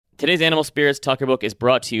Today's Animal Spirits Talker Book is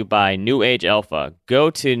brought to you by New Age Alpha.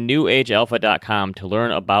 Go to newagealpha.com to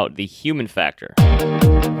learn about the human factor.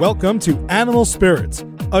 Welcome to Animal Spirits,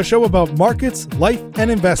 a show about markets, life,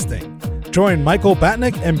 and investing. Join Michael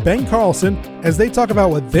Batnick and Ben Carlson as they talk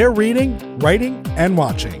about what they're reading, writing, and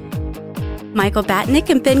watching. Michael Batnick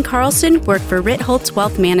and Ben Carlson work for Ritholtz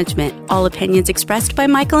Wealth Management. All opinions expressed by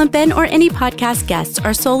Michael and Ben or any podcast guests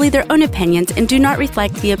are solely their own opinions and do not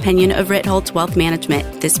reflect the opinion of Ritholtz Wealth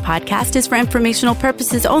Management. This podcast is for informational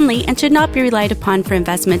purposes only and should not be relied upon for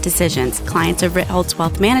investment decisions. Clients of Ritholtz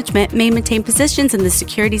Wealth Management may maintain positions in the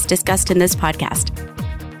securities discussed in this podcast.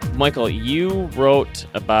 Michael, you wrote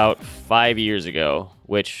about 5 years ago,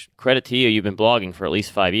 which, credit to you, you've been blogging for at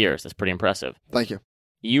least 5 years. That's pretty impressive. Thank you.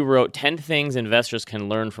 You wrote 10 things investors can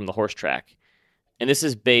learn from the horse track. And this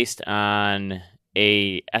is based on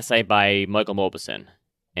a essay by Michael Mauboussin.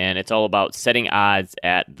 And it's all about setting odds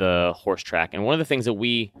at the horse track. And one of the things that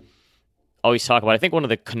we always talk about, I think one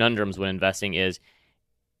of the conundrums when investing is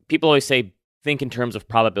people always say, think in terms of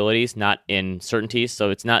probabilities, not in certainties.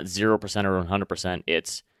 So it's not 0% or 100%.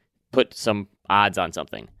 It's put some odds on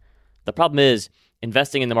something. The problem is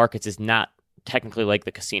investing in the markets is not technically like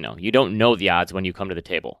the casino. You don't know the odds when you come to the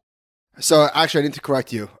table. So actually, I need to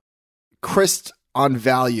correct you. Christ on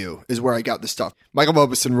value is where I got this stuff. Michael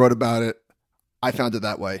Mauboussin wrote about it. I found it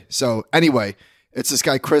that way. So anyway, it's this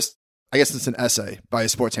guy, Chris. I guess it's an essay by a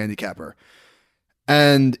sports handicapper.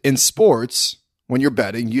 And in sports, when you're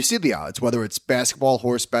betting, you see the odds, whether it's basketball,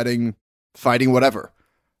 horse betting, fighting, whatever.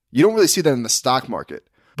 You don't really see that in the stock market.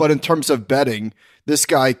 But in terms of betting, this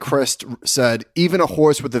guy, Chris, said, even a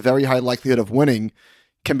horse with a very high likelihood of winning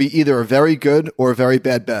can be either a very good or a very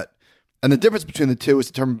bad bet. And the difference between the two is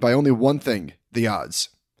determined by only one thing, the odds.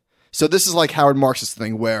 So this is like Howard Marks'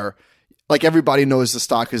 thing where like everybody knows the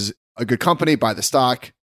stock is a good company, buy the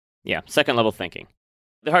stock. Yeah, second level thinking.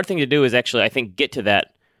 The hard thing to do is actually, I think, get to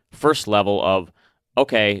that first level of,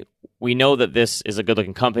 okay, we know that this is a good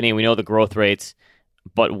looking company, we know the growth rates,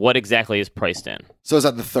 but what exactly is priced in? So is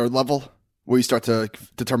that the third level where you start to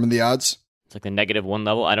determine the odds? It's like the -1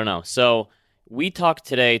 level? I don't know. So we talked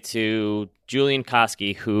today to Julian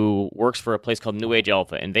Koski, who works for a place called New Age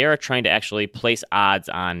Alpha, and they are trying to actually place odds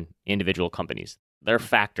on individual companies. Their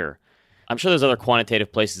factor. I'm sure there's other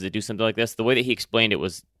quantitative places that do something like this. The way that he explained it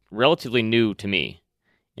was relatively new to me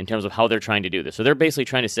in terms of how they're trying to do this. So they're basically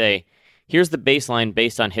trying to say, here's the baseline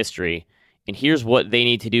based on history, and here's what they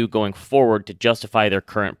need to do going forward to justify their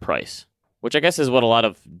current price, which I guess is what a lot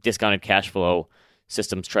of discounted cash flow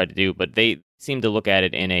systems try to do, but they seem to look at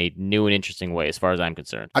it in a new and interesting way as far as I'm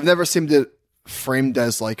concerned. I've never seen it framed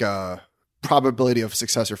as like a probability of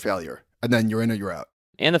success or failure, and then you're in or you're out.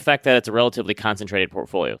 And the fact that it's a relatively concentrated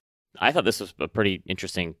portfolio. I thought this was a pretty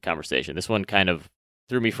interesting conversation. This one kind of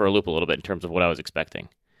threw me for a loop a little bit in terms of what I was expecting.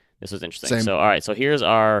 This was interesting. Same. So, all right, so here's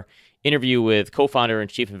our interview with co-founder and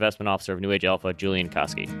chief investment officer of New Age Alpha, Julian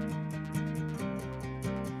Koski.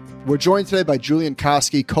 We're joined today by Julian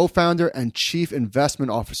Koski, co-founder and chief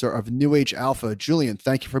investment officer of New Age Alpha. Julian,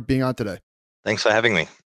 thank you for being on today. Thanks for having me.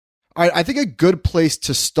 All right, I think a good place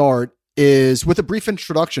to start is with a brief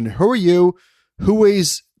introduction. Who are you? Who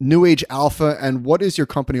is New Age Alpha, and what is your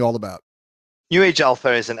company all about? New Age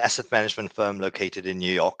Alpha is an asset management firm located in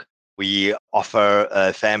New York. We offer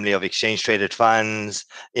a family of exchange-traded funds,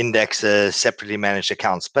 indexes, separately managed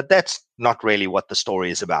accounts, but that's not really what the story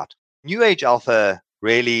is about. New Age Alpha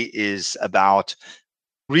really is about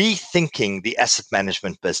rethinking the asset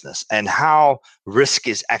management business and how risk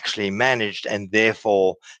is actually managed, and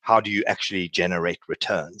therefore how do you actually generate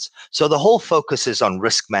returns. So the whole focus is on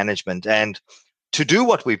risk management, and to do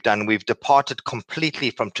what we've done, we've departed completely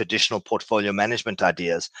from traditional portfolio management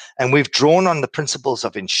ideas, and we've drawn on the principles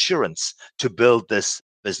of insurance to build this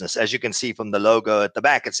business. As you can see from the logo at the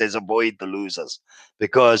back, it says avoid the losers,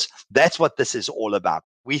 because that's what this is all about.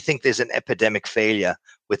 We think there's an epidemic failure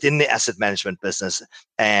within the asset management business,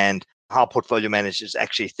 and how portfolio managers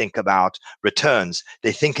actually think about returns.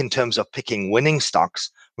 They think in terms of picking winning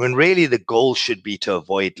stocks, when really the goal should be to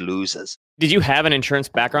avoid losers. Did you have an insurance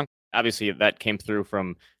background? Obviously, that came through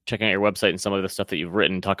from checking out your website and some of the stuff that you've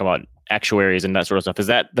written, talk about actuaries and that sort of stuff. Is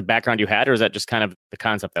that the background you had, or is that just kind of the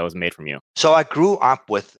concept that was made from you? So I grew up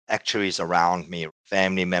with actuaries around me,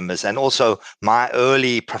 family members, and also my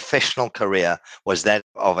early professional career was that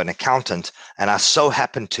of an accountant. And I so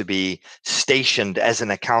happened to be stationed as an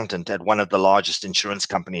accountant at one of the largest insurance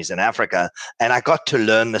companies in Africa. And I got to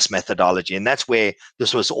learn this methodology. And that's where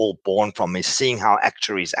this was all born from, is seeing how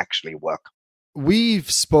actuaries actually work. We've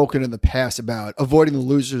spoken in the past about avoiding the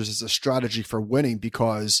losers as a strategy for winning,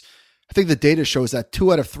 because I think the data shows that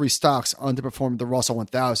 2 out of 3 stocks underperformed the Russell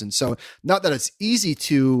 1000. So not that it's easy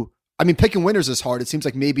to, picking winners is hard. It seems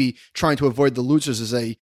like maybe trying to avoid the losers is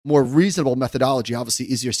a more reasonable methodology, obviously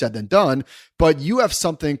easier said than done. But you have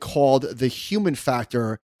something called the human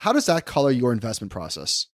factor. How does that color your investment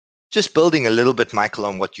process? Just building a little bit, Michael,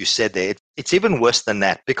 on what you said there, it's even worse than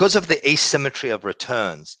that. Because of the asymmetry of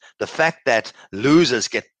returns, the fact that losers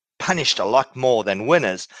get punished a lot more than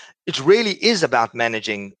winners, it really is about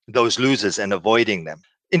managing those losers and avoiding them.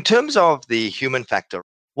 In terms of the human factor,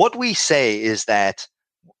 what we say is that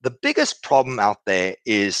the biggest problem out there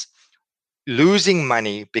is losing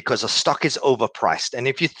money because a stock is overpriced. And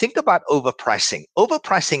if you think about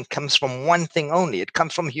overpricing comes from one thing only. It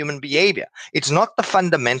comes from human behavior. It's not the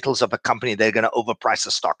fundamentals of a company that are going to overprice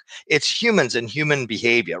a stock. It's humans and human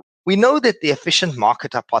behavior. We know that the efficient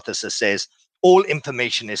market hypothesis says all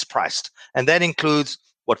information is priced. And that includes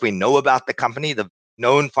what we know about the company, the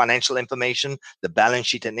known financial information, the balance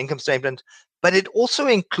sheet and income statement. But it also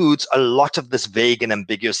includes a lot of this vague and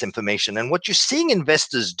ambiguous information. And what you're seeing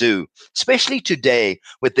investors do, especially today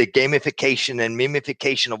with the gamification and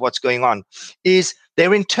memification of what's going on, is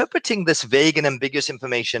they're interpreting this vague and ambiguous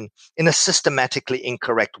information in a systematically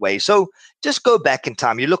incorrect way. So just go back in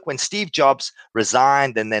time. You look when Steve Jobs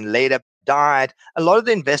resigned and then later died, a lot of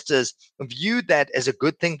the investors viewed that as a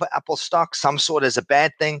good thing for Apple stock, some sort as a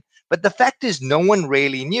bad thing. But the fact is no one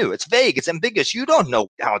really knew. It's vague, it's ambiguous. You don't know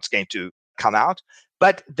how it's going to come out,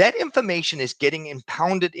 but that information is getting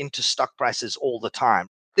impounded into stock prices all the time.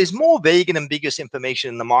 There's more vague and ambiguous information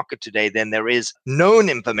in the market today than there is known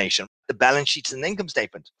information, the balance sheets and the income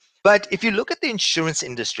statement. But if you look at the insurance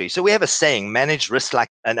industry, so we have a saying, manage risk like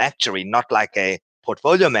an actuary, not like a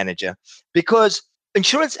portfolio manager, because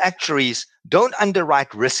insurance actuaries don't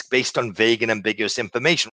underwrite risk based on vague and ambiguous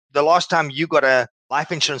information. The last time you got a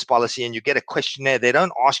life insurance policy and you get a questionnaire, they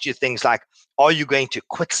don't ask you things like, are you going to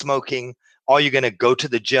quit smoking? Are you going to go to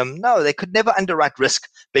the gym? No, they could never underwrite risk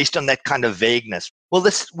based on that kind of vagueness. Well,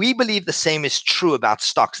 we believe the same is true about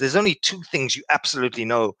stocks. There's only 2 things you absolutely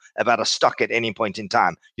know about a stock at any point in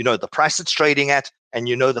time. You know the price it's trading at, and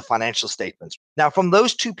you know the financial statements. Now, from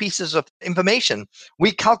those 2 pieces of information,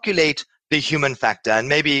 we calculate the human factor. And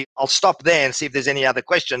maybe I'll stop there and see if there's any other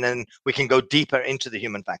question, and we can go deeper into the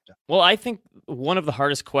human factor. Well, I think one of the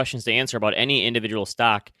hardest questions to answer about any individual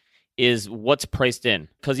stock is what's priced in.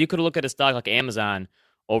 Because you could look at a stock like Amazon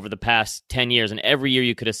over the past 10 years, and every year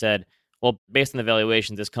you could have said, well, based on the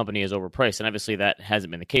valuations, this company is overpriced. And obviously that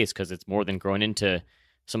hasn't been the case because it's more than grown into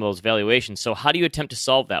some of those valuations. So how do you attempt to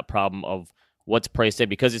solve that problem of what's priced in?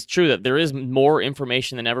 Because it's true that there is more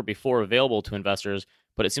information than ever before available to investors,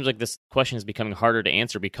 but it seems like this question is becoming harder to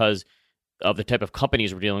answer because of the type of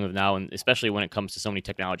companies we're dealing with now, and especially when it comes to so many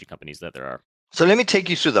technology companies that there are. So let me take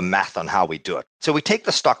you through the math on how we do it. So we take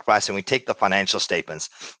the stock price and we take the financial statements,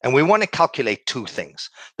 and we want to calculate 2 things.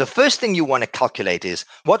 The first thing you want to calculate is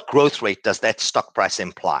what growth rate does that stock price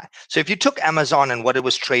imply? So if you took Amazon and what it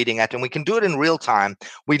was trading at, and we can do it in real time,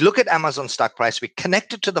 we look at Amazon's stock price, we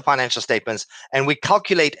connect it to the financial statements, and we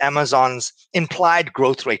calculate Amazon's implied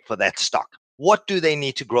growth rate for that stock. What do they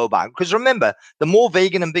need to grow by? Because remember, the more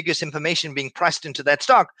vague and ambiguous information being priced into that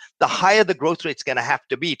stock, the higher the growth rate is going to have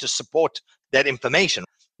to be to support that information.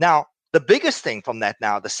 Now, the biggest thing from that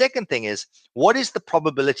now, the second thing is, what is the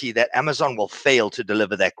probability that Amazon will fail to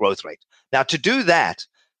deliver that growth rate? Now, to do that,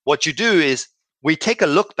 what you do is we take a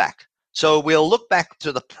look back. So we'll look back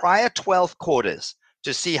to the prior 12 quarters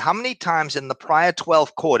to see how many times in the prior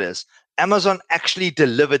 12 quarters Amazon actually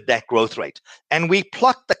delivered that growth rate. And we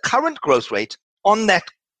plot the current growth rate on that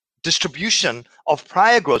distribution of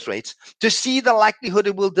prior growth rates to see the likelihood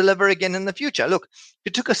it will deliver again in the future. Look, if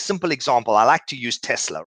you took a simple example, I like to use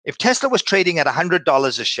Tesla. If Tesla was trading at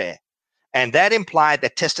 $100 a share, and that implied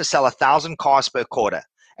that Tesla sell 1,000 cars per quarter,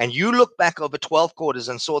 and you look back over 12 quarters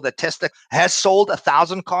and saw that Tesla has sold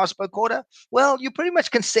 1,000 cars per quarter, well, you pretty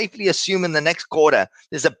much can safely assume in the next quarter,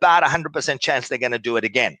 there's about 100% chance they're going to do it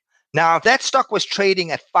again. Now, if that stock was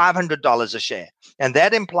trading at $500 a share, and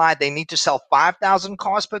that implied they need to sell 5,000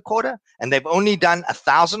 cars per quarter, and they've only done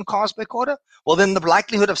 1,000 cars per quarter, well, then the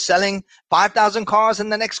likelihood of selling 5,000 cars in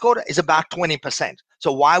the next quarter is about 20%.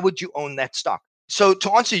 So why would you own that stock? So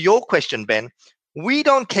to answer your question, Ben, we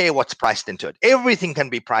don't care what's priced into it. Everything can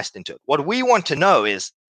be priced into it. What we want to know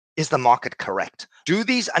is the market correct? Do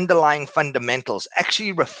these underlying fundamentals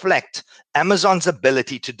actually reflect Amazon's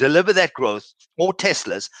ability to deliver that growth, or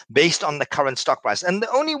Tesla's, based on the current stock price? And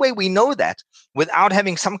the only way we know that without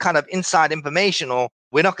having some kind of inside information, or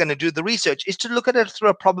we're not going to do the research, is to look at it through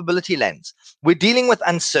a probability lens. We're dealing with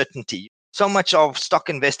uncertainty. So much of stock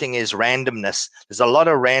investing is randomness. There's a lot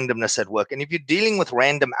of randomness at work. And if you're dealing with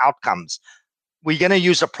random outcomes, we're going to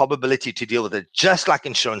use a probability to deal with it, just like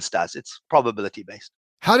insurance does. It's probability based.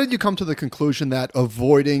 How did you come to the conclusion that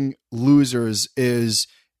avoiding losers is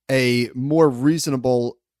a more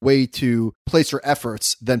reasonable way to place your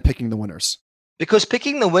efforts than picking the winners? Because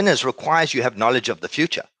picking the winners requires you have knowledge of the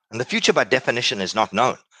future. And the future by definition is not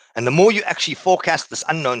known. And the more you actually forecast this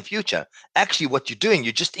unknown future, actually what you're doing,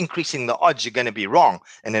 you're just increasing the odds you're going to be wrong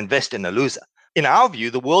and invest in a loser. In our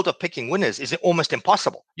view, the world of picking winners is almost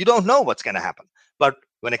impossible. You don't know what's going to happen. But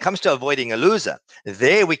when it comes to avoiding a loser,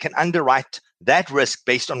 there we can underwrite that risk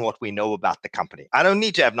based on what we know about the company. I don't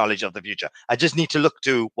need to have knowledge of the future. I just need to look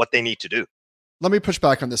to what they need to do. Let me push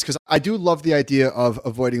back on this because I do love the idea of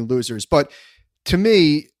avoiding losers. But to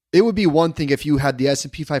me, it would be one thing if you had the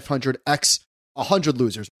S&P 500 X 100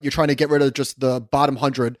 losers. You're trying to get rid of just the bottom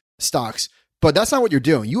 100 stocks. But that's not what you're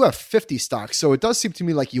doing. You have 50 stocks. So it does seem to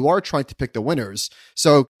me like you are trying to pick the winners.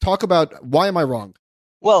 So talk about why am I wrong?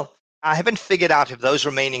 Well, I haven't figured out if those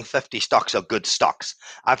remaining 50 stocks are good stocks.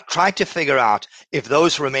 I've tried to figure out if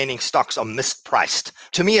those remaining stocks are mispriced.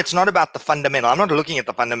 To me, it's not about the fundamental. I'm not looking at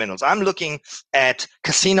the fundamentals. I'm looking at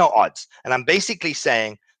casino odds. And I'm basically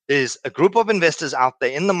saying there's a group of investors out there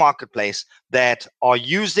in the marketplace that are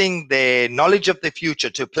using their knowledge of the future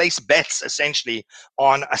to place bets essentially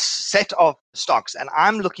on a set of stocks. And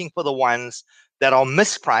I'm looking for the ones that are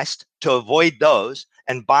mispriced to avoid those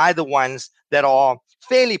and buy the ones that are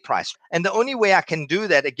fairly priced. And the only way I can do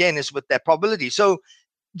that, again, is with that probability. So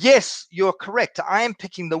yes, you're correct. I am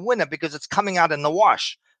picking the winner because it's coming out in the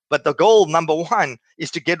wash. But the goal, number one,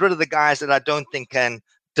 is to get rid of the guys that I don't think can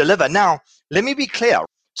deliver. Now, let me be clear.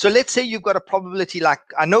 So let's say you've got a probability like,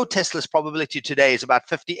 I know Tesla's probability today is about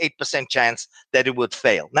 58% chance that it would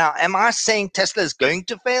fail. Now, am I saying Tesla is going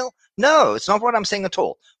to fail? No, it's not what I'm saying at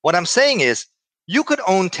all. What I'm saying is you could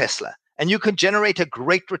own Tesla and you could generate a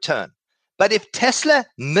great return. But if Tesla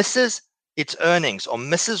misses its earnings or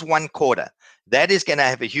misses one quarter, that is going to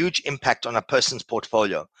have a huge impact on a person's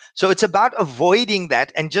portfolio. So it's about avoiding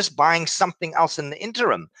that and just buying something else in the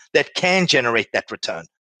interim that can generate that return.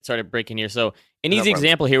 Sorry to break in here. So an easy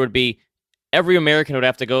example here would be every American would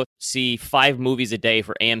have to go see 5 movies a day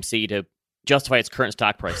for AMC to justify its current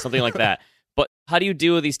stock price, something like that. But how do you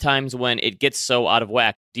deal with these times when it gets so out of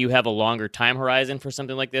whack? Do you have a longer time horizon for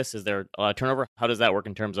something like this? Is there a turnover? How does that work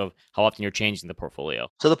in terms of how often you're changing the portfolio?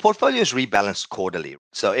 So the portfolio is rebalanced quarterly.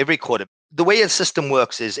 So every quarter, the way a system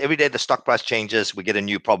works is every day the stock price changes, we get a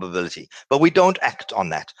new probability. But we don't act on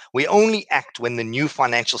that. We only act when the new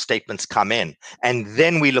financial statements come in. And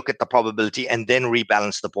then we look at the probability and then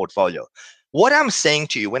rebalance the portfolio. What I'm saying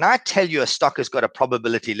to you, when I tell you a stock has got a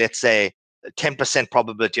probability, let's say 10%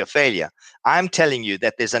 probability of failure, I'm telling you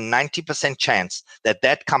that there's a 90% chance that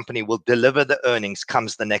that company will deliver the earnings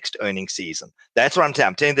comes the next earnings season. That's what I'm telling you.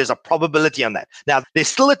 I'm telling you there's a probability on that. Now, there's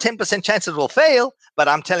still a 10% chance it will fail, but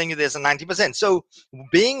I'm telling you there's a 90%. So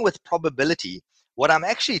being with probability, what I'm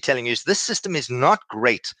actually telling you is this system is not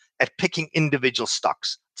great at picking individual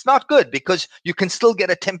stocks. It's not good because you can still get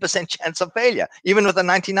a 10% chance of failure, even with a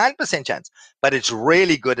 99% chance. But it's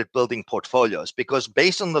really good at building portfolios because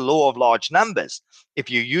based on the law of large numbers, if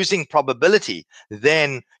you're using probability,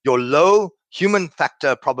 then your low human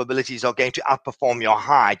factor probabilities are going to outperform your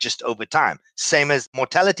high just over time. Same as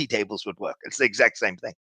mortality tables would work. It's the exact same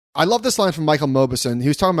thing. I love this line from Michael Mauboussin. He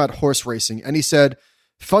was talking about horse racing, and he said,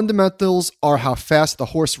 fundamentals are how fast the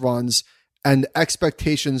horse runs, and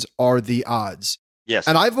expectations are the odds. Yes.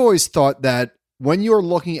 And I've always thought that when you're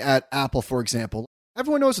looking at Apple, for example,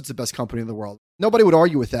 everyone knows it's the best company in the world. Nobody would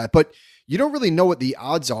argue with that, but you don't really know what the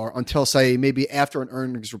odds are until, say, maybe after an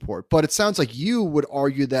earnings report. But it sounds like you would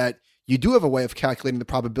argue that you do have a way of calculating the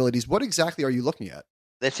probabilities. What exactly are you looking at?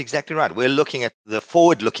 That's exactly right. We're looking at the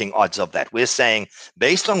forward-looking odds of that. We're saying,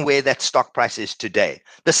 based on where that stock price is today,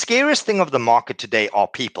 the scariest thing of the market today are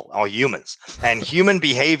people, are humans, and human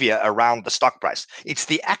behavior around the stock price. It's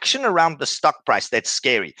the action around the stock price that's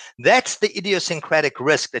scary. That's the idiosyncratic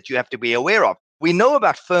risk that you have to be aware of. We know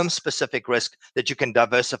about firm-specific risk that you can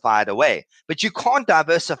diversify it away, but you can't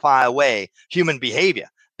diversify away human behavior.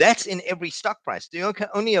 That's in every stock price. You can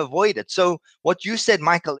only avoid it. So what you said,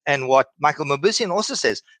 Michael, and what Michael Mauboussin also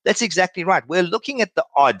says, that's exactly right. We're looking at the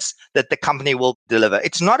odds that the company will deliver.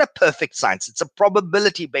 It's not a perfect science. It's a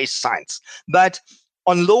probability-based science. But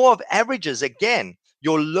on law of averages, again,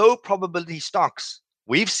 your low probability stocks,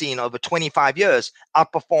 we've seen over 25 years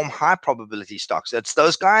outperform high probability stocks. It's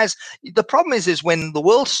those guys. The problem is when the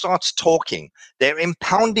world starts talking, they're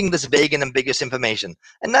impounding this vague and ambiguous information.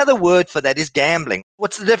 Another word for that is gambling.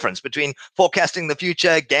 What's the difference between forecasting the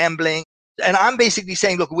future, gambling? And I'm basically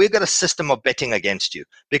saying, look, we've got a system of betting against you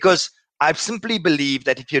because I simply believe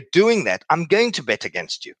that if you're doing that, I'm going to bet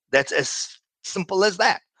against you. That's as simple as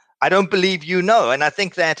that. I don't believe you know. And I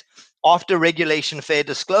think that after regulation fair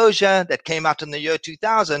disclosure that came out in the year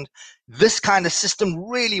 2000, this kind of system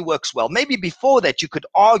really works well. Maybe before that, you could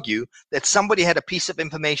argue that somebody had a piece of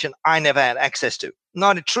information I never had access to.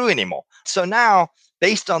 Not true anymore. So now,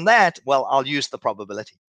 based on that, well, I'll use the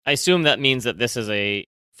probability. I assume that means that this is a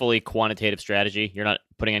fully quantitative strategy. You're not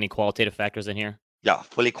putting any qualitative factors in here? Yeah,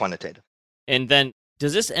 fully quantitative. And then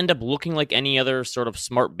does this end up looking like any other sort of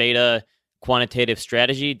smart beta quantitative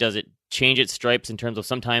strategy? Does it change its stripes in terms of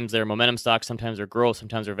sometimes they're momentum stocks, sometimes they're growth,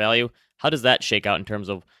 sometimes they're value? How does that shake out in terms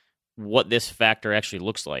of what this factor actually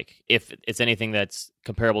looks like, if it's anything that's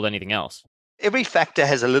comparable to anything else? Every factor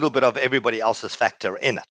has a little bit of everybody else's factor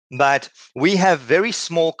in it. But we have very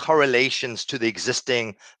small correlations to the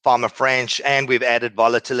existing Farmer French, and we've added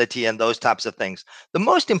volatility and those types of things. The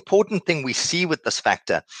most important thing we see with this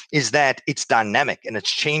factor is that it's dynamic and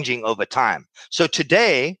it's changing over time. So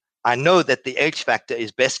today, I know that the H factor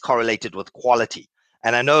is best correlated with quality.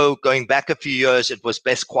 And I know going back a few years, it was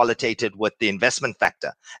best correlated with the investment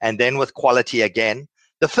factor and then with quality again.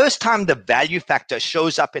 The first time the value factor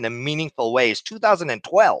shows up in a meaningful way is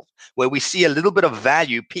 2012, where we see a little bit of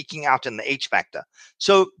value peeking out in the H factor.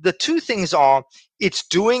 So the two things are, it's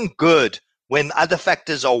doing good when other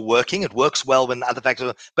factors are working. It works well when other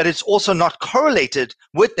factors are, but it's also not correlated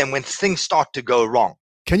with them when things start to go wrong.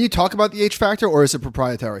 Can you talk about the H factor, or is it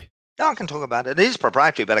proprietary? No, I can talk about it. It is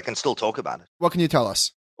proprietary, but I can still talk about it. What can you tell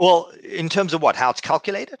us? Well, in terms of what, how it's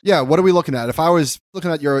calculated? Yeah, what are we looking at? If I was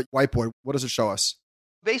looking at your whiteboard, what does it show us?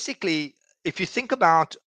 Basically, if you think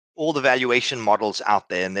about all the valuation models out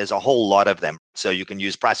there, and there's a whole lot of them, so you can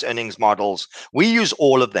use price earnings models. We use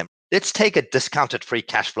all of them. Let's take a discounted free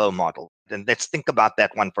cash flow model, and let's think about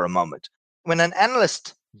that one for a moment. When an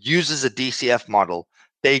analyst uses a DCF model,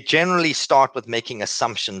 they generally start with making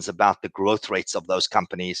assumptions about the growth rates of those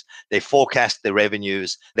companies. They forecast the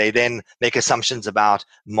revenues. They then make assumptions about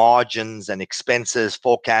margins and expenses,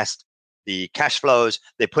 forecast the cash flows.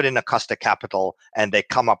 They put in a cost of capital, and they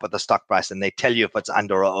come up with a stock price, and they tell you if it's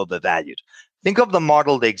under or overvalued. Think of the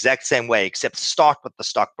model the exact same way, except start with the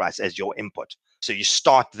stock price as your input. So you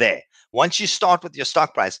start there. Once you start with your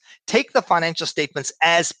stock price, take the financial statements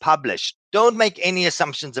as published. Don't make any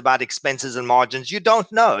assumptions about expenses and margins. You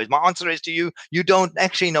don't know. My answer is to you, you don't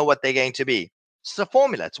actually know what they're going to be. It's a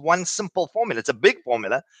formula. It's one simple formula. It's a big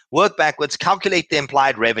formula. Work backwards, calculate the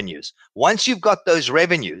implied revenues. Once you've got those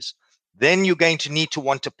revenues, then you're going to need to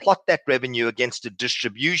want to plot that revenue against a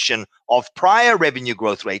distribution of prior revenue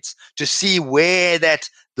growth rates to see where that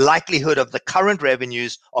likelihood of the current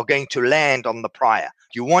revenues are going to land on the prior.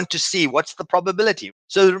 You want to see what's the probability.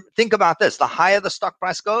 So think about this. The higher the stock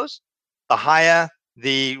price goes, the higher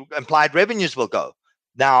the implied revenues will go.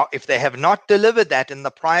 Now, if they have not delivered that in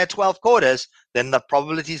the prior 12 quarters, then the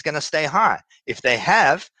probability is going to stay high. If they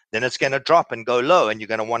have, then it's going to drop and go low, and you're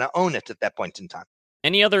going to want to own it at that point in time.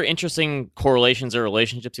 Any other interesting correlations or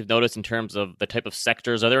relationships you've noticed in terms of the type of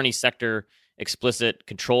sectors? Are there any sector explicit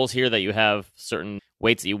controls here that you have certain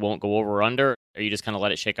weights that you won't go over or under, or you just kind of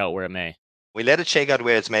let it shake out where it may? We let it shake out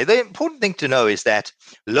where it's made. The important thing to know is that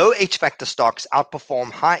low H factor stocks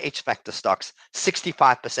outperform high H factor stocks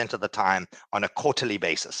 65% of the time on a quarterly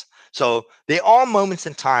basis. So there are moments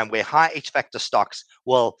in time where high H factor stocks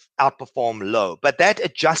will outperform low, but that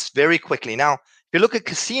adjusts very quickly. Now, if you look at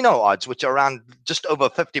casino odds, which are around just over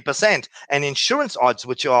 50%, and insurance odds,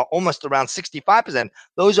 which are almost around 65%,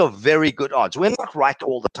 those are very good odds. We're not right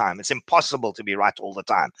all the time. It's impossible to be right all the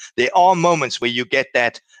time. There are moments where you get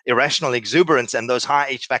that irrational exuberance and those high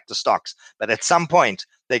H factor stocks, but at some point,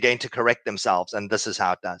 they're going to correct themselves, and this is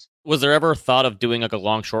how it does. Was there ever thought of doing like a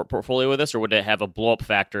long-short portfolio with this, or would it have a blow-up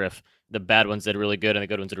factor if the bad ones did really good and the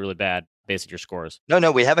good ones did really bad based on your scores?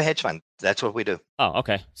 No, we have a hedge fund. That's what we do. Oh,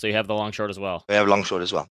 okay. So you have the long-short as well. We have long-short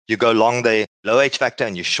as well. You go long the low H factor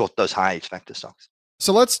and you short those high H factor stocks.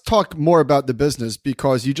 So let's talk more about the business,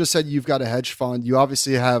 because you just said you've got a hedge fund. You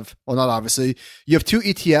obviously have, well, not obviously, you have 2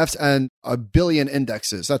 ETFs and 1 billion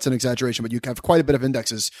indexes. That's an exaggeration, but you have quite a bit of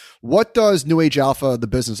indexes. What does New Age Alpha, the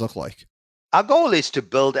business, look like? Our goal is to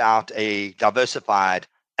build out a diversified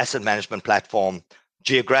asset management platform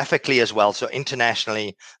geographically as well, so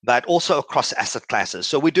internationally, but also across asset classes.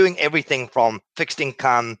 So we're doing everything from fixed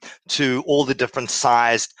income to all the different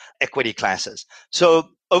sized equity classes. So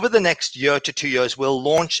over the next year to 2 years, we'll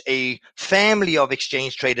launch a family of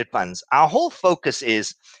exchange traded funds. Our whole focus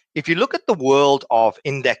is, if you look at the world of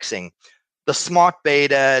indexing, the smart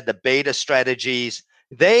beta, the beta strategies,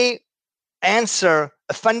 they answer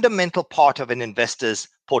a fundamental part of an investor's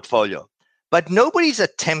portfolio. but nobody's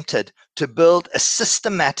attempted to build a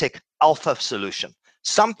systematic alpha solution,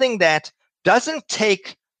 something that doesn't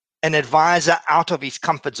take an advisor out of his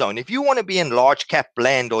comfort zone. If you want to be in large cap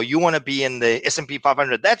blend or you want to be in the S&P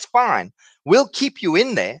 500, that's fine. We'll keep you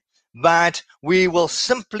in there, but we will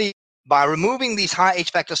simply, by removing these high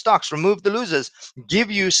H factor stocks, remove the losers,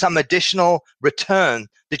 give you some additional return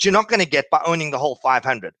that you're not going to get by owning the whole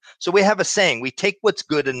 500. So we have a saying, we take what's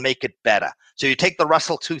good and make it better. So you take the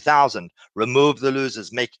Russell 2000, remove the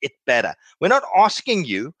losers, make it better. We're not asking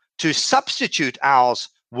you to substitute ours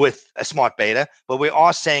with a smart beta, but we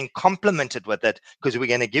are saying complement it with it, because we're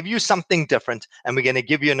going to give you something different and we're going to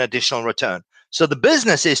give you an additional return. So the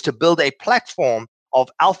business is to build a platform of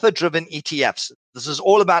alpha-driven ETFs. This is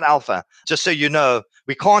all about alpha. Just so you know,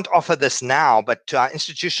 we can't offer this now, but to our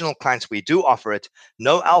institutional clients, we do offer it.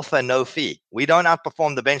 No alpha, no fee. We don't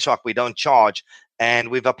outperform the benchmark. We don't charge. And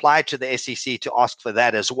we've applied to the SEC to ask for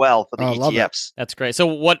that as well for the ETFs. That's great. So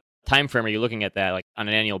what time frame are you looking at that? Like on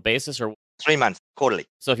an annual basis or 3 months, quarterly.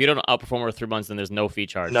 So if you don't outperform over 3 months, then there's no fee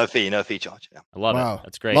charge. No fee charge. Yeah. I love it.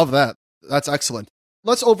 That's great. Love that. That's excellent.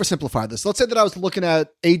 Let's oversimplify this. Let's say that I was looking at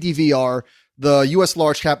ADVR, the US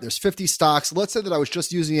large cap, there's 50 stocks. Let's say that I was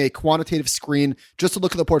just using a quantitative screen just to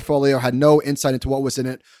look at the portfolio, had no insight into what was in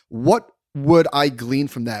it. What would I glean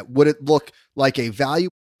from that? Would it look like a value?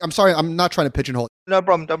 I'm sorry, I'm not trying to pigeonhole. No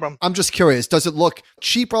problem. I'm just curious. Does it look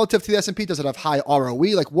cheap relative to the S&P? Does it have high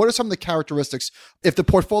ROE? Like, what are some of the characteristics? If the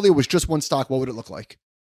portfolio was just one stock, what would it look like?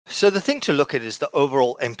 So the thing to look at is the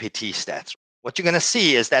overall MPT stats. What you're going to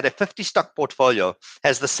see is that a 50 stock portfolio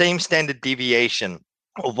has the same standard deviation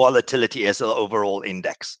of volatility as the overall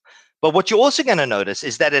index. But what you're also going to notice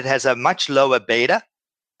is that it has a much lower beta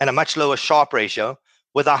and a much lower Sharpe ratio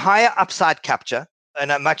with a higher upside capture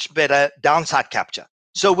and a much better downside capture.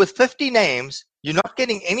 So with 50 names, you're not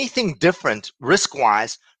getting anything different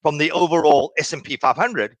risk-wise from the overall S&P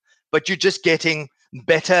 500, but you're just getting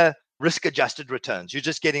better risk-adjusted returns. You're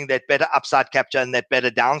just getting that better upside capture and that better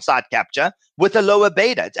downside capture with a lower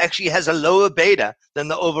beta. It actually has a lower beta than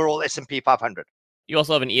the overall S&P 500. You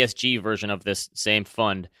also have an ESG version of this same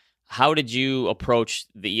fund. How did you approach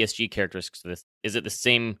the ESG characteristics of this? Is it the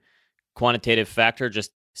same quantitative factor,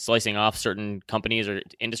 just slicing off certain companies or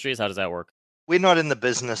industries? How does that work? We're not in the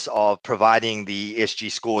business of providing the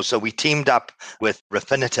ESG scores, so we teamed up with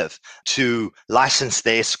Refinitiv to license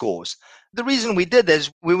their scores. The reason we did is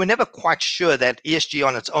we were never quite sure that ESG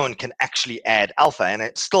on its own can actually add alpha, and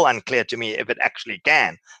it's still unclear to me if it actually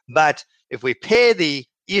can. But if we pair the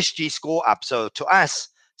ESG score up, so to us,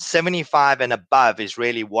 75 and above is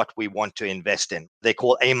really what we want to invest in. They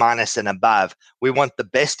call A- and above. We want the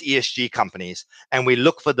best ESG companies, and we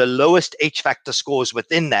look for the lowest H factor scores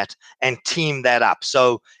within that and team that up.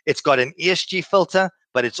 So it's got an ESG filter,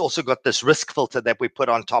 but it's also got this risk filter that we put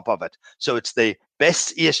on top of it. So it's the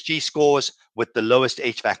best ESG scores with the lowest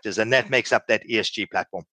H factors, and that makes up that ESG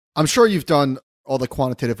platform. I'm sure you've done all the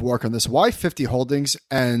quantitative work on this. Why 50 holdings,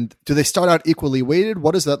 and do they start out equally weighted?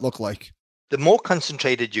 What does that look like? The more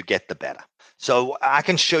concentrated you get, the better. So I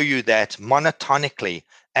can show you that monotonically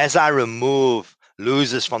as I remove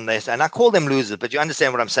losers from this, and I call them losers, but you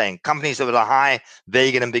understand what I'm saying, companies that with a high,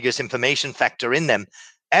 vague, and ambiguous information factor in them,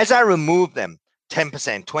 as I remove them,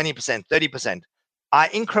 10%, 20%, 30%, I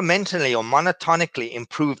incrementally or monotonically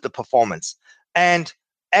improve the performance. And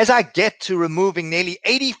as I get to removing nearly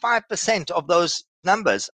 85% of those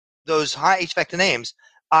numbers, those high H factor names,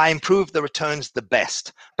 I improve the returns the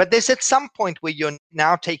best. But there's at some point where you're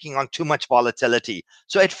now taking on too much volatility.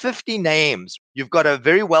 So at 50 names, you've got a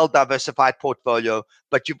very well diversified portfolio,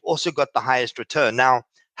 but you've also got the highest return. Now,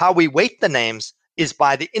 how we weight the names is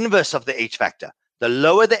by the inverse of the H factor. The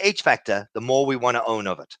lower the H factor, the more we want to own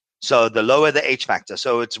of it. So the lower the H factor.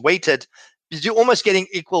 So it's weighted. You're almost getting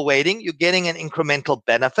equal weighting. You're getting an incremental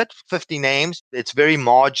benefit. 50 names, it's very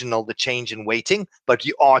marginal, the change in weighting, but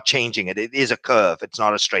you are changing it. It is a curve. It's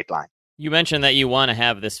not a straight line. You mentioned that you want to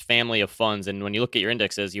have this family of funds, and when you look at your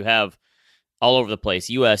indexes, you have all over the place,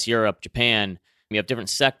 US, Europe, Japan. You have different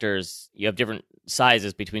sectors. You have different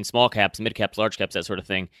sizes between small caps, mid caps, large caps, that sort of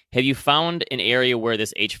thing. Have you found an area where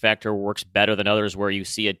this H factor works better than others, where you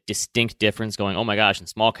see a distinct difference going, oh my gosh, in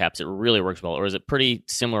small caps, it really works well? Or is it pretty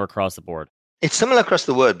similar across the board? It's similar across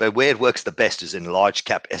the board, but where it works the best is in large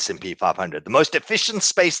cap S&P 500. The most efficient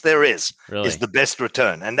space there is the best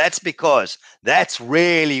return. And that's because that's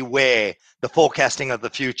really where the forecasting of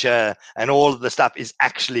the future and all of the stuff is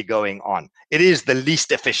actually going on. It is the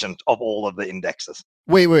least efficient of all of the indexes.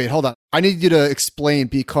 Wait, hold on. I need you to explain,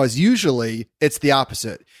 because usually it's the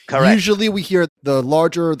opposite. Correct. Usually we hear the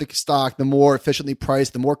larger the stock, the more efficiently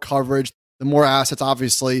priced, the more coverage, the more assets,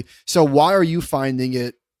 obviously. So why are you finding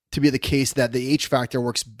it to be the case that the H factor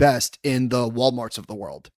works best in the Walmarts of the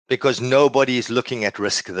world? Because nobody is looking at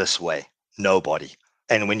risk this way. Nobody.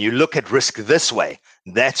 And when you look at risk this way,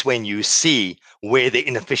 that's when you see where the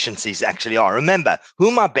inefficiencies actually are. Remember, who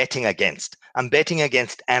am I betting against? I'm betting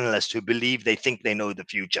against analysts who believe they think they know the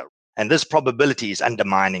future. And this probability is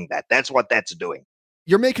undermining that. That's what that's doing.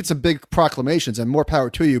 You're making some big proclamations and more power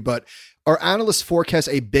to you, but are analyst forecasts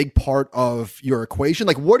a big part of your equation?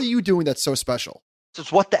 Like, what are you doing that's so special?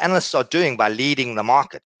 It's what the analysts are doing by leading the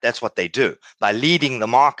market. That's what they do. By leading the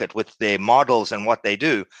market with their models and what they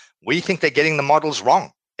do, we think they're getting the models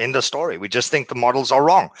wrong. End of story. We just think the models are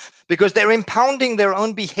wrong because they're impounding their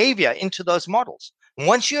own behavior into those models. And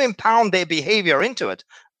once you impound their behavior into it,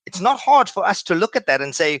 it's not hard for us to look at that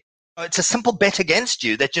and say, oh, it's a simple bet against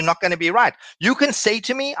you that you're not going to be right. You can say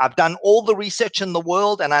to me, I've done all the research in the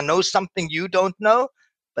world and I know something you don't know,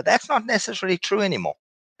 but that's not necessarily true anymore.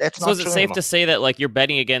 So is it safe to say that like you're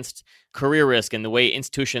betting against career risk and the way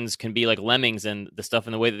institutions can be like lemmings and the stuff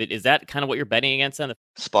in the way that is that kind of what you're betting against then?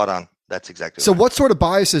 Spot on. That's exactly so right. What sort of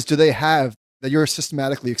biases do they have that you're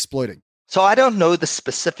systematically exploiting? So I don't know the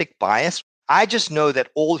specific bias. I just know that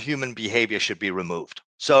all human behavior should be removed.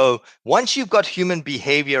 So once you've got human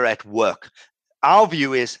behavior at work, our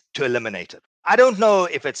view is to eliminate it. I don't know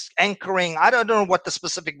if it's anchoring. I don't know what the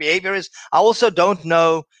specific behavior is. I also don't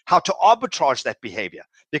know how to arbitrage that behavior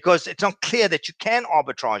because it's not clear that you can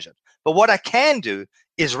arbitrage it. But what I can do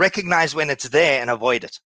is recognize when it's there and avoid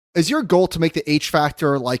it. Is your goal to make the H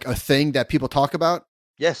factor like a thing that people talk about?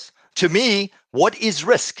 Yes. To me, what is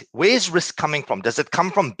risk? Where is risk coming from? Does it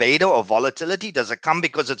come from beta or volatility? Does it come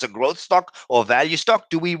because it's a growth stock or value stock?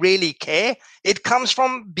 Do we really care? It comes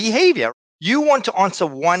from behavior. You want to answer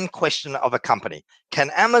one question of a company. Can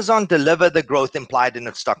Amazon deliver the growth implied in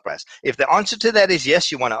its stock price? If the answer to that is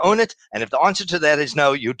yes, you want to own it. And if the answer to that is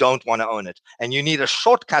no, you don't want to own it. And you need a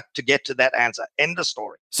shortcut to get to that answer. End of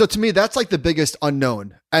story. So to me, that's like the biggest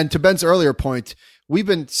unknown. And to Ben's earlier point, we've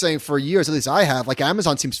been saying for years, at least I have, like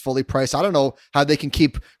Amazon seems fully priced. I don't know how they can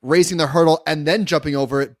keep raising their hurdle and then jumping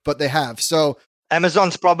over it, but they have. So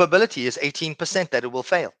Amazon's probability is 18% that it will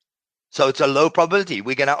fail. So it's a low probability.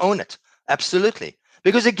 We're going to own it. Absolutely.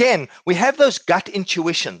 Because again, we have those gut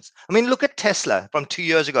intuitions. I mean, look at Tesla from 2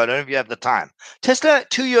 years ago. I don't know if you have the time. Tesla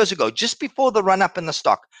 2 years ago, just before the run up in the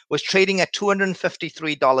stock, was trading at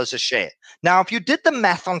 $253 a share. Now, if you did the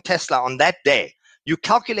math on Tesla on that day, you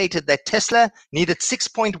calculated that Tesla needed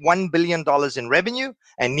 $6.1 billion in revenue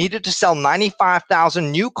and needed to sell 95,000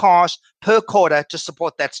 new cars per quarter to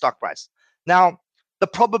support that stock price. Now, the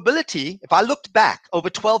probability, if I looked back over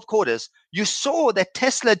 12 quarters, you saw that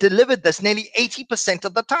Tesla delivered this nearly 80%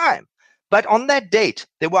 of the time. But on that date,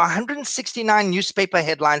 there were 169 newspaper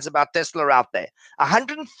headlines about Tesla out there.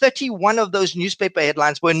 131 of those newspaper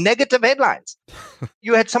headlines were negative headlines.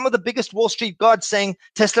 You had some of the biggest Wall Street gods saying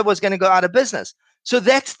Tesla was going to go out of business. So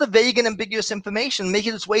that's the vague and ambiguous information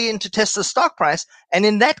making its way into Tesla's stock price. And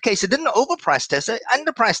in that case, it didn't overprice Tesla, it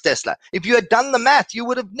underpriced Tesla. If you had done the math, you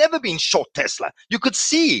would have never been short Tesla. You could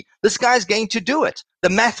see this guy's going to do it.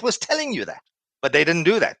 The math was telling you that, but they didn't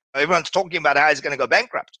do that. Everyone's talking about how he's going to go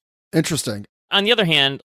bankrupt. Interesting. On the other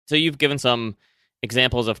hand, so you've given some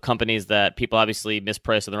examples of companies that people obviously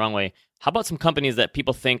misprice in the wrong way. How about some companies that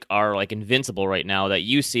people think are like invincible right now that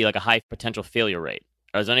you see like a high potential failure rate?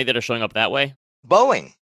 Are there any that are showing up that way?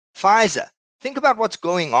 Boeing, Pfizer. Think about what's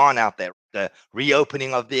going on out there. The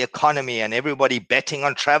reopening of the economy and everybody betting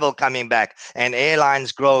on travel coming back and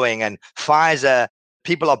airlines growing and Pfizer.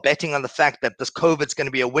 People are betting on the fact that this COVID's going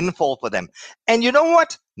to be a windfall for them. And you know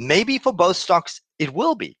what? Maybe for both stocks, it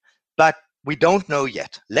will be. But we don't know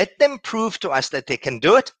yet. Let them prove to us that they can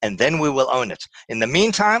do it, and then we will own it. In the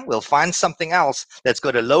meantime, we'll find something else that's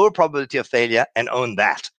got a lower probability of failure and own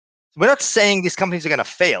that. We're not saying these companies are going to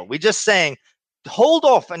fail. We're just saying hold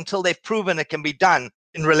off until they've proven it can be done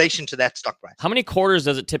in relation to that stock price. How many quarters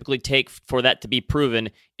does it typically take for that to be proven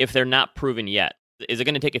if they're not proven yet? Is it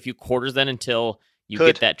going to take a few quarters then until you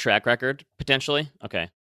get that track record, potentially? Okay.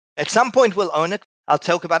 At some point, we'll own it. I'll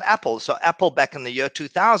talk about Apple. So Apple back in the year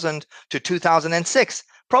 2000 to 2006,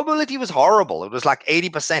 probability was horrible. It was like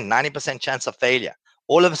 80%, 90% chance of failure.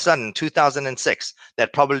 All of a sudden, 2006,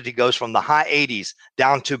 that probability goes from the high 80s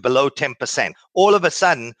down to below 10%. All of a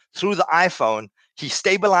sudden, through the iPhone, he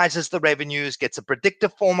stabilizes the revenues, gets a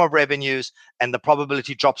predictive form of revenues, and the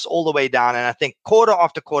probability drops all the way down. And I think quarter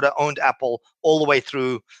after quarter owned Apple all the way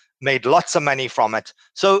through, made lots of money from it.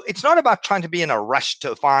 So it's not about trying to be in a rush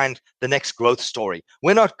to find the next growth story.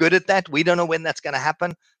 We're not good at that. We don't know when that's going to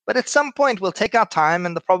happen. But at some point, we'll take our time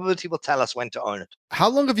and the probability will tell us when to own it. How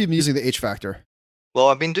long have you been using the H factor? Well,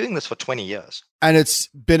 I've been doing this for 20 years. And it's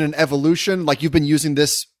been an evolution? Like you've been using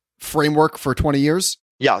this framework for 20 years?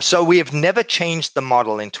 Yeah. So we have never changed the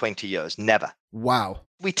model in 20 years. Never. Wow.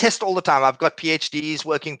 We test all the time. I've got PhDs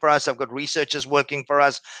working for us. I've got researchers working for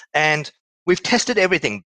us. And we've tested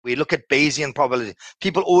everything. We look at Bayesian probability.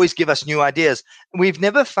 People always give us new ideas. We've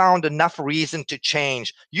never found enough reason to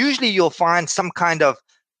change. Usually you'll find some kind of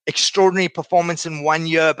extraordinary performance in 1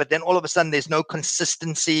 year, but then all of a sudden there's no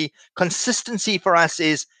consistency. Consistency for us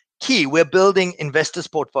is key. We're building investors'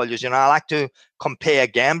 portfolios. I like to compare a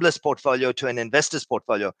gambler's portfolio to an investor's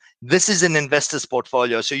portfolio. This is an investor's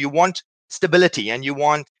portfolio. So you want stability and you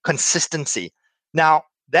want consistency. Now,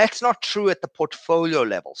 that's not true at the portfolio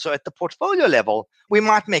level. So at the portfolio level, we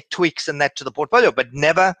might make tweaks and that to the portfolio, but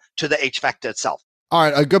never to the H factor itself. All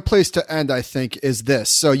right, a good place to end, I think, is this.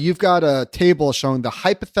 So you've got a table showing the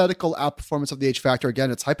hypothetical outperformance of the H factor. Again,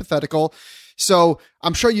 it's hypothetical. So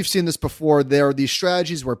I'm sure you've seen this before. There are these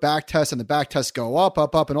strategies where back tests and the back tests go up,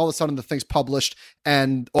 and all of a sudden the thing's published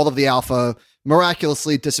and all of the alpha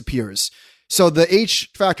miraculously disappears. So the H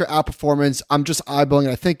factor outperformance, I'm just eyeballing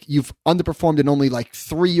it. I think you've underperformed in only like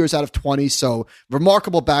 3 years out of 20. So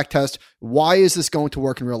remarkable back test. Why is this going to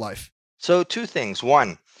work in real life? So 2 things.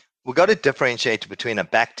 1, we've got to differentiate between a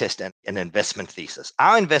back test and an investment thesis.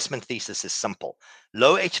 Our investment thesis is simple.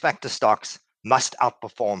 Low H factor stocks must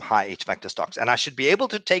outperform high H factor stocks. And I should be able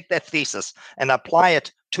to take that thesis and apply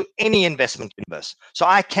it to any investment universe. So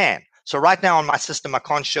I can. So right now on my system, I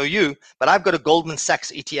can't show you, but I've got a Goldman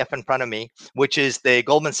Sachs ETF in front of me, which is the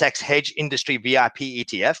Goldman Sachs Hedge Industry VIP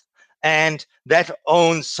ETF. And that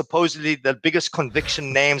owns supposedly the biggest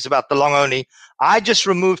conviction names about the long only. I just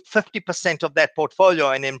removed 50% of that portfolio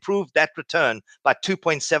and improved that return by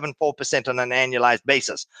 2.74% on an annualized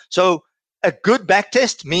basis. So a good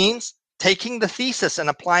backtest means taking the thesis and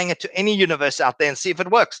applying it to any universe out there and see if it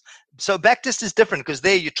works. So backtest is different because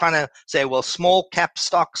there you're trying to say, well, small cap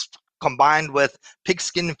stocks combined with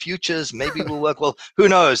pigskin futures maybe will work. Well, who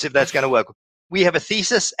knows if that's going to work. We have a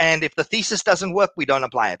thesis, and if the thesis doesn't work, we don't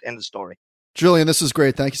apply it. End of story. Julian, this is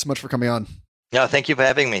great. Thank you so much for coming on. No, thank you for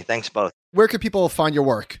having me. Thanks both. Where can people find your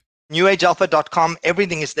work? NewAgeAlpha.com.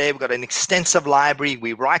 Everything is there. We've got an extensive library.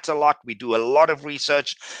 We write a lot. We do a lot of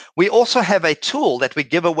research. We also have a tool that we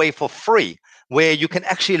give away for free where you can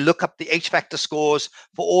actually look up the H factor scores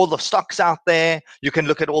for all the stocks out there. You can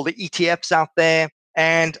look at all the ETFs out there.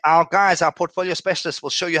 And our guys, our portfolio specialists, will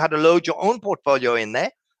show you how to load your own portfolio in there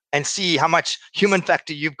and see how much human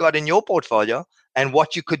factor you've got in your portfolio and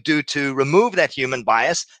what you could do to remove that human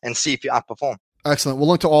bias and see if you outperform. Excellent. We'll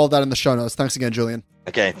link to all of that in the show notes. Thanks again, Julian.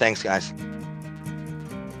 Okay. Thanks, guys.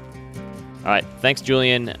 All right. Thanks,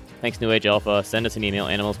 Julian. Thanks, New Age Alpha. Send us an email,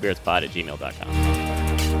 animalspiritspod@gmail.com.